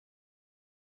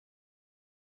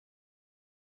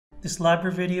This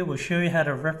library video will show you how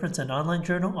to reference an online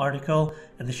journal article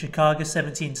in the Chicago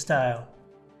 17 style.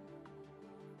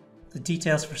 The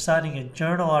details for citing a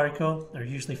journal article are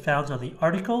usually found on the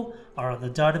article or on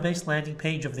the database landing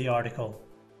page of the article.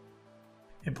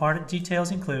 Important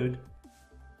details include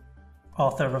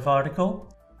author of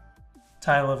article,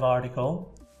 title of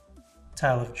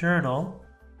journal,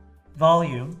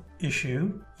 volume,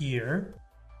 issue, year,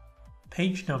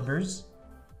 page numbers,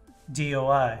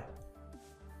 DOI.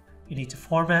 You need to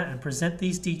format and present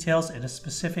these details in a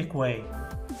specific way.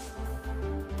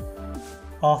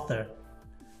 Author.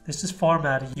 This is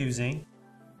formatted using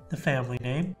the family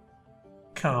name,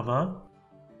 comma,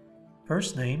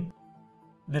 first name,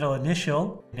 middle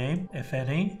initial name, if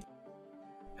any,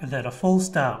 and then a full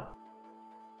stop.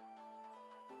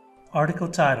 Article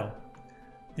title.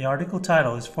 The article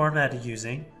title is formatted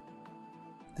using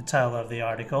the title of the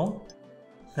article,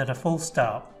 then a full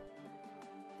stop.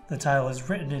 The title is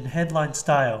written in headline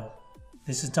style.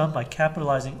 This is done by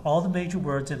capitalizing all the major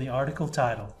words in the article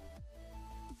title.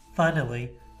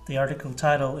 Finally, the article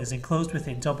title is enclosed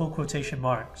within double quotation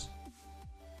marks.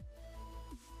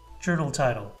 Journal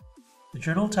title. The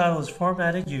journal title is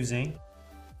formatted using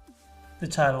the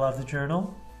title of the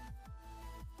journal.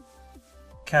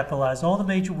 Capitalize all the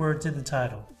major words in the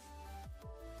title.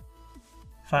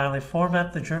 Finally,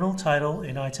 format the journal title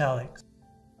in italics.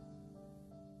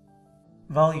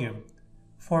 Volume.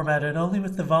 Formatted only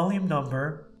with the volume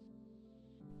number,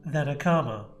 then a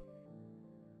comma.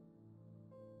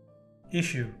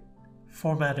 Issue.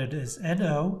 Formatted as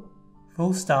NO,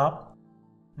 full stop,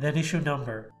 then issue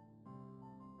number.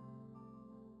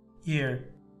 Year.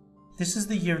 This is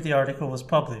the year the article was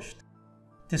published.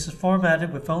 This is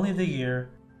formatted with only the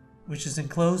year, which is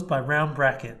enclosed by round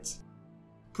brackets.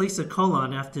 Place a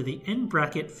colon after the end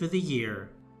bracket for the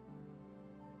year.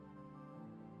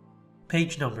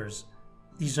 Page numbers.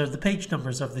 These are the page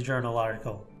numbers of the journal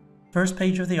article. First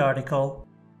page of the article,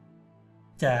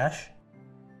 dash,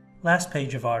 last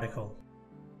page of article.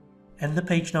 End the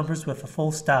page numbers with a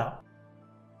full stop.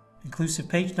 Inclusive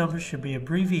page numbers should be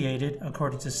abbreviated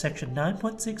according to section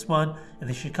 9.61 in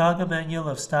the Chicago Manual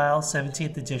of Style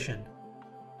 17th edition.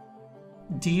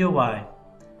 DOI.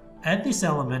 Add this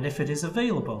element if it is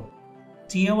available.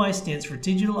 DOI stands for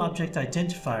Digital Object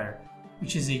Identifier,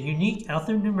 which is a unique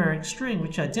alphanumeric string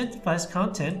which identifies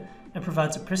content and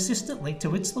provides a persistent link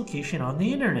to its location on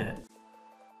the internet.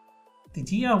 The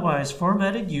DOI is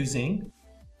formatted using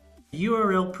the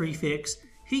URL prefix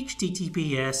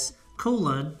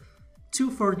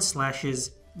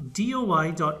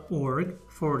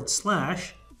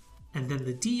https://doi.org/ and then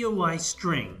the DOI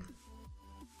string.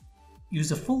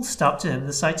 Use a full stop to end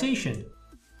the citation.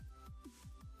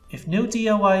 If no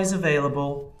DOI is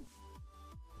available,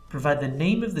 provide the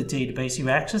name of the database you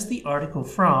access the article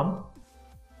from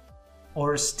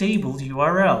or a stable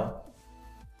URL.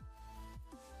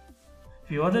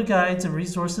 View other guides and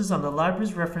resources on the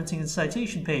library's referencing and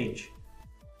citation page.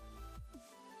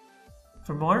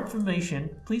 For more information,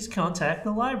 please contact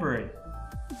the library.